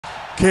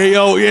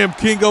KOM,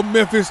 King of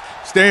Memphis,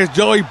 stands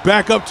Joey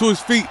back up to his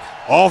feet.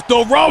 Off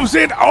the ropes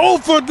and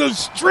over the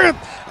strength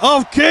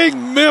of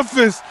King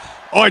Memphis,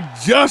 or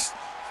just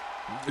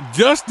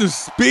the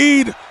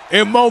speed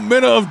and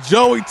momentum of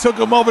Joey took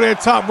him over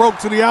that top rope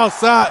to the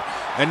outside.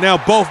 And now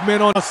both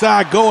men on the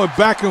side going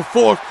back and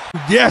forth.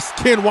 Yes,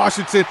 Ken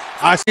Washington,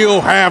 I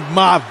still have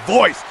my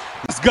voice.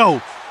 Let's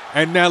go.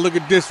 And now look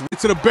at this,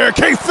 to the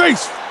barricade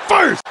face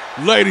first.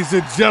 Ladies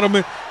and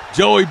gentlemen,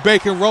 Joey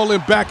Bacon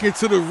rolling back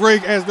into the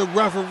ring as the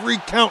referee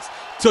counts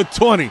to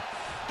 20.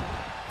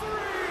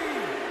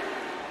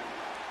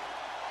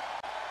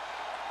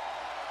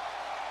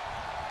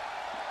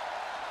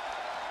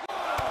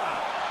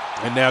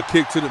 And now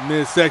kick to the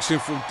midsection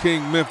from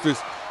King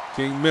Memphis.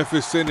 King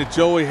Memphis sending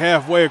Joey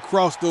halfway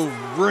across the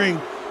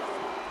ring.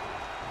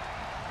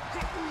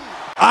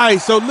 All right,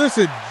 so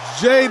listen,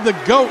 Jay the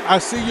GOAT, I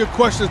see your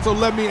question, so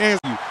let me answer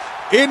you.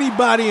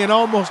 Anybody and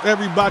almost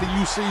everybody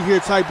you see here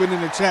typing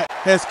in the chat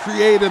has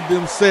created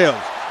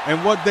themselves.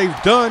 And what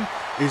they've done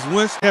is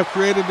once they have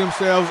created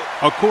themselves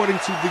according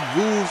to the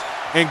rules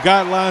and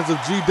guidelines of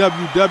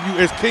GWW,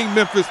 as King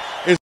Memphis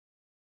is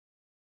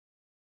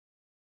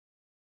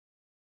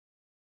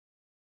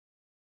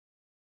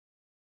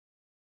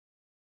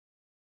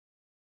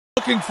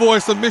looking for a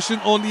submission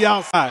on the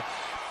outside,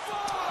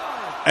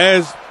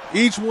 as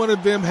each one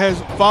of them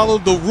has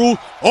followed the rule.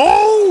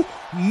 Oh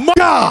my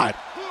God!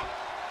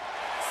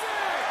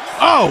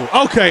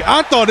 Oh, okay.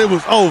 I thought it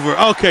was over.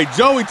 Okay,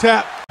 Joey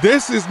tap.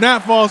 This is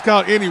not false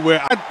count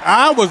anywhere.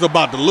 I was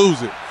about to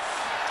lose it.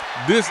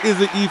 This is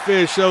an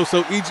E-Fed show,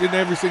 so each and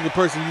every single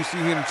person you see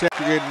here in the chat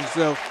created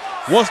themselves.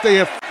 Once they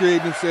have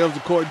created themselves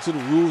according to the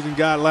rules and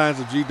guidelines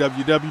of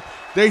GWW,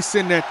 they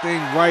send that thing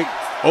right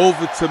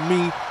over to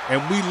me,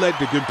 and we let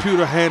the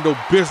computer handle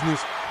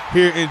business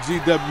here in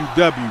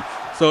GWW.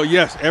 So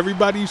yes,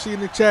 everybody you see in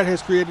the chat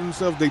has created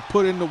themselves. They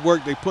put in the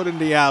work, they put in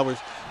the hours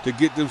to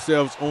get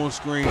themselves on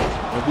screen,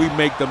 and we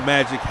make the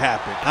magic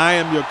happen. I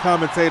am your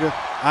commentator.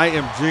 I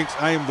am Jinx.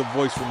 I am the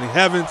voice from the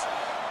heavens.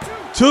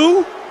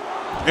 2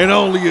 and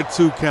only a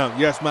 2 count.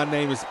 Yes, my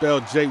name is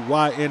spelled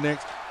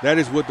J-Y-N-X. That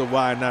is with the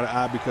Y, not an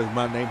I, because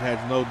my name has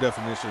no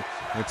definition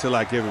until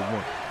I give it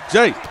one.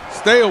 Jay,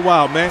 stay a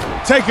while, man.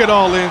 Take it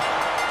all in.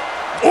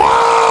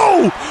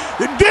 Whoa!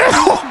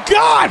 Oh,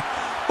 God!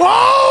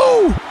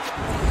 Oh!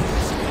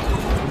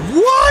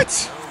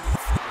 What?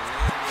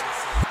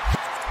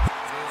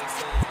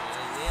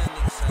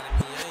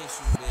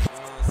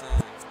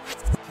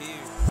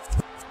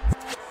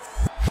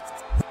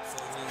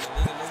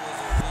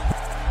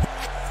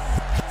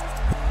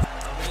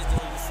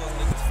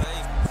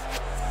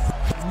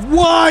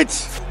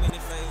 What?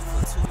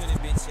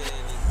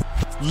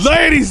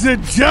 Ladies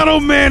and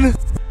gentlemen,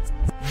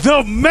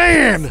 the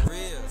man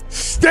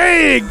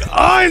staying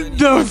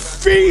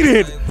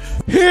undefeated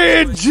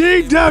here in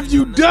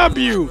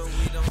GWW,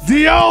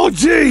 the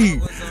OG,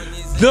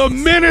 the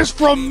menace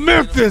from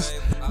Memphis,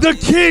 the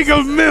King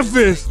of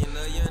Memphis.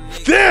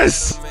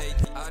 This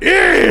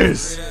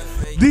is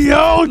the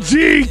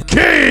OG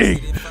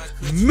King,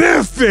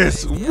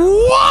 Memphis.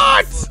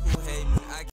 What?